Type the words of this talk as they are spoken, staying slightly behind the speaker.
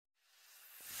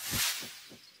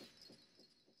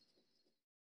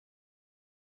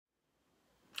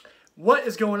What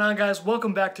is going on, guys?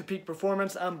 Welcome back to Peak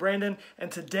Performance. I'm Brandon, and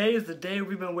today is the day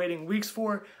we've been waiting weeks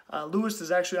for. Lewis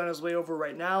is actually on his way over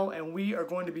right now, and we are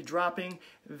going to be dropping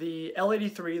the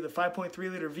L83, the 5.3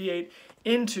 liter V8,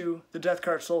 into the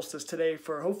Deathkart Solstice today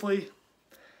for hopefully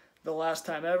the last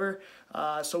time ever.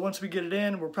 So once we get it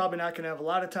in, we're probably not going to have a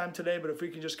lot of time today, but if we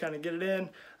can just kind of get it in,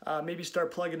 maybe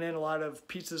start plugging in a lot of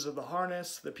pieces of the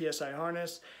harness, the PSI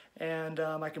harness, and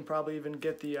I can probably even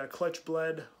get the clutch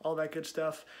bled, all that good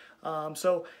stuff.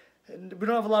 So we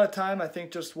don't have a lot of time, I think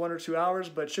just 1 or 2 hours,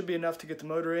 but it should be enough to get the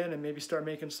motor in and maybe start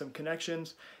making some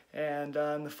connections. And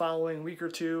in the following week or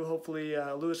two, hopefully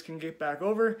Lewis can get back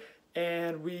over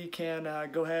and we can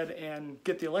go ahead and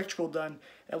get the electrical done,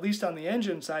 at least on the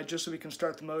engine side, just so we can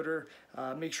start the motor,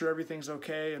 make sure everything's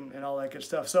okay and all that good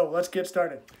stuff. So let's get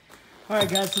started. All right,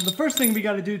 guys, so the first thing we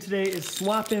got to do today is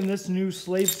swap in this new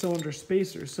slave cylinder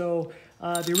spacer. So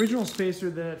the original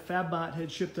spacer that FabBot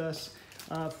had shipped us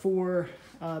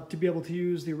to be able to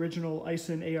use the original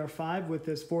Ison AR5 with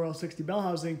this 4L60 bell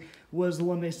housing was the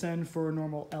one they send for a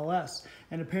normal LS.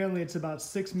 And apparently it's about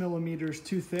 6 millimeters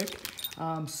too thick.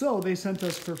 So they sent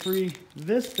us for free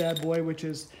this bad boy, which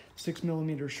is 6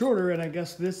 millimeters shorter. And I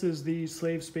guess this is the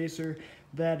slave spacer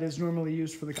that is normally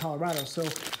used for the Colorado. So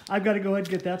I've got to go ahead and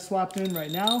get that swapped in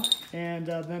right now. And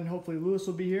then hopefully Lewis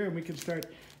will be here and we can start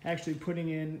actually putting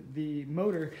in the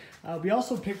motor. We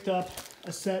also picked up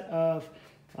a set of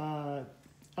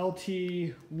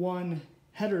LT1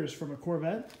 headers from a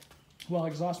Corvette, well,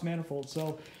 exhaust manifold.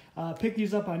 So picked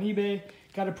these up on eBay,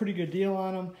 got a pretty good deal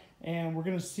on them, and we're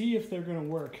gonna see if they're gonna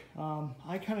work.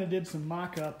 I kind of did some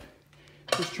mock-up,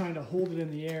 just trying to hold it in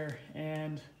the air,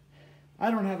 and I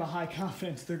don't have a high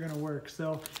confidence they're gonna work.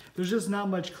 So there's just not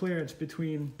much clearance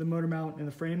between the motor mount and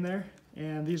the frame there,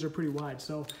 and these are pretty wide.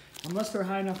 So unless they're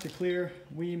high enough to clear,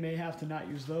 we may have to not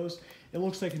use those. It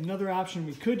looks like another option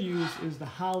we could use is the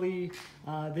Holley.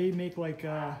 They make like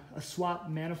a swap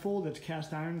manifold that's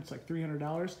cast iron. It's like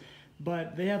 $300,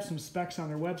 but they have some specs on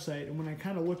their website. And when I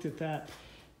kind of looked at that,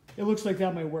 it looks like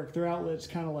that might work. Their outlet's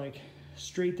kind of like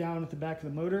straight down at the back of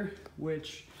the motor,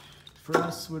 which for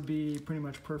us would be pretty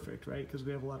much perfect, right? Because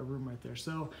we have a lot of room right there.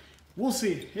 So we'll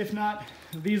see. If not,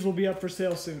 these will be up for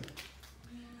sale soon.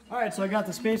 All right, so I got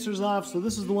the spacers off. So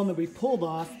this is the one that we pulled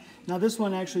off. Now this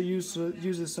one actually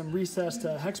uses some recessed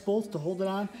hex bolts to hold it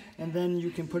on, and then you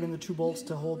can put in the 2 bolts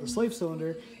to hold the slave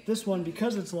cylinder. This one,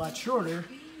 because it's a lot shorter,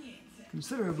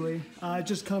 considerably, it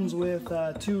just comes with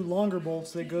 2 longer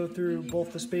bolts that go through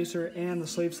both the spacer and the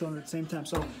slave cylinder at the same time.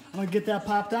 So I'm gonna get that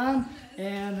popped on,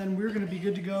 and then we're gonna be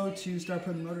good to go to start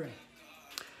putting the motor in.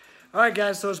 All right,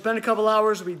 guys, so it's been a couple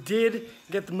hours. We did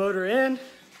get the motor in,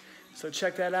 so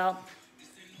check that out.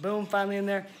 Boom, finally in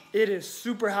there. It is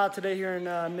super hot today here in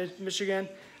Michigan.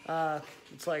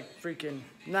 It's like freaking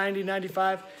 90,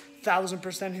 95,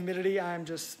 1000% humidity. I'm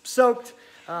just soaked.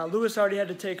 Lewis already had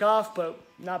to take off, but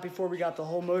not before we got the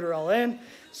whole motor all in.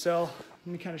 So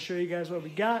let me kind of show you guys what we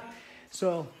got.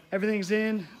 So everything's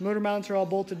in, motor mounts are all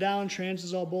bolted down, trans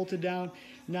is all bolted down.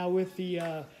 Now with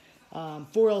the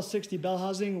 4L60 bell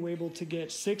housing, we're able to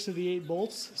get 6 of the 8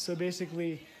 bolts. So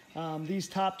basically, these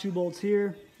top 2 bolts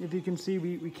here, if you can see,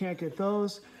 we can't get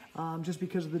those just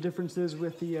because of the differences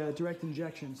with the direct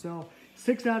injection. So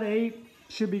 6 out of 8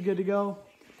 should be good to go.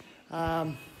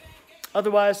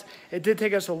 Otherwise, it did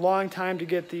take us a long time to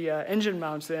get the engine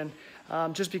mounts in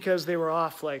just because they were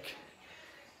off like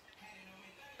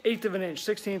 1/8 of an inch,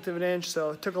 1/16 of an inch.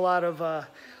 So it took a lot of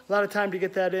time to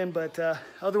get that in, but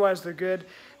otherwise they're good.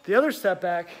 The other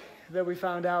setback that we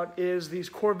found out is these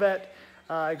Corvette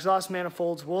exhaust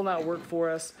manifolds will not work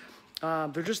for us.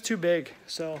 They're just too big.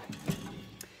 So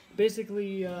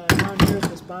basically down here at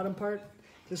this bottom part,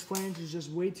 this flange is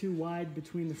just way too wide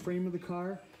between the frame of the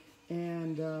car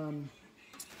and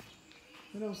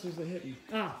what else is it hitting?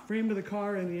 Frame of the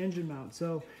car and the engine mount.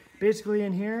 So basically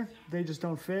in here, they just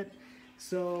don't fit.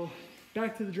 So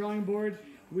back to the drawing board,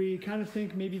 we kind of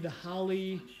think maybe the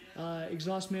Holley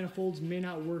exhaust manifolds may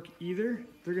not work either.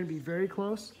 They're gonna be very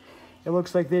close. It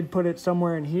looks like they'd put it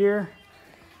somewhere in here.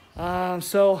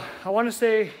 So I want to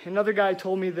say another guy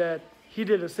told me that he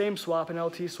did the same swap, an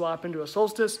LT swap into a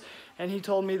Solstice, and he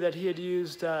told me that he had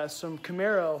used some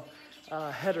Camaro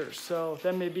headers. So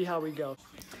that may be how we go.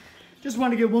 Just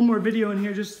want to get one more video in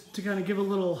here just to kind of give a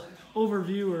little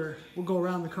overview, or we'll go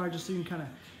around the car just so you can kind of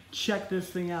check this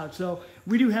thing out. So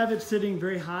we do have it sitting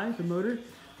very high, the motor.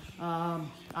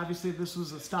 Obviously if this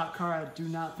was a stock car, I do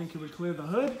not think it would clear the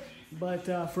hood. But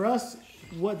for us,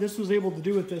 what this was able to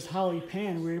do with this Holley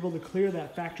pan, we were able to clear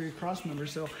that factory cross member.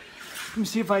 So let me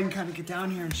see if I can kind of get down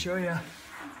here and show you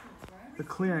the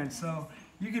clearance. So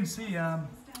you can see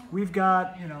we've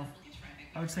got, you know,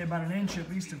 I would say about 1 inch at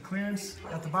least of clearance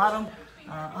at the bottom.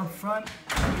 Up front,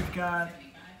 we've got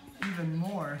even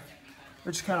more,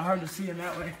 which is kind of hard to see in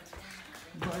that way.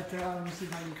 But let me see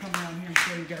if I can come around here and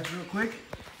show you guys real quick.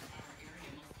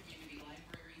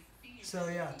 So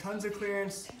yeah, tons of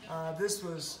clearance. This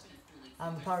was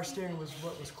on the power steering was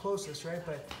what was closest, right?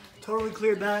 But totally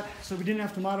cleared that, so we didn't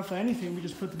have to modify anything. We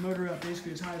just put the motor up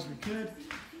basically as high as we could.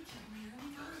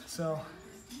 So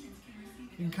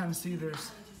you can kind of see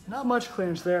there's not much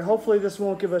clearance there. Hopefully this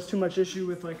won't give us too much issue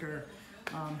with like our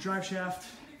drive shaft,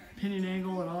 pinion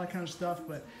angle, and all that kind of stuff,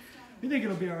 but we think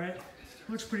it'll be all right.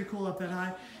 Looks pretty cool up that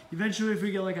high. Eventually, if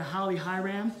we get like a Holley high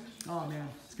ram, oh man,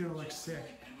 it's gonna look sick.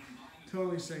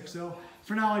 Totally sick. So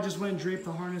for now, I just went and draped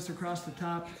the harness across the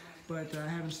top, but I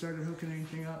haven't started hooking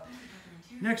anything up.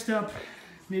 Next up,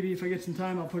 maybe if I get some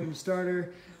time, I'll put in the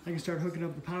starter. I can start hooking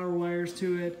up the power wires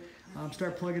to it,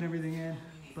 start plugging everything in,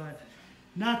 but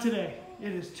not today.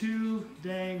 It is too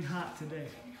dang hot today,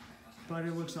 but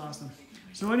it looks awesome.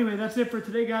 So anyway, that's it for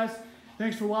today, guys.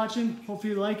 Thanks for watching.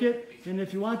 Hopefully you like it. And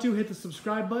if you want to, hit the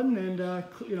subscribe button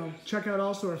and check out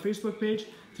also our Facebook page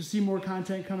to see more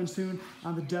content coming soon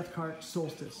on the Deathkart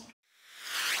Solstice.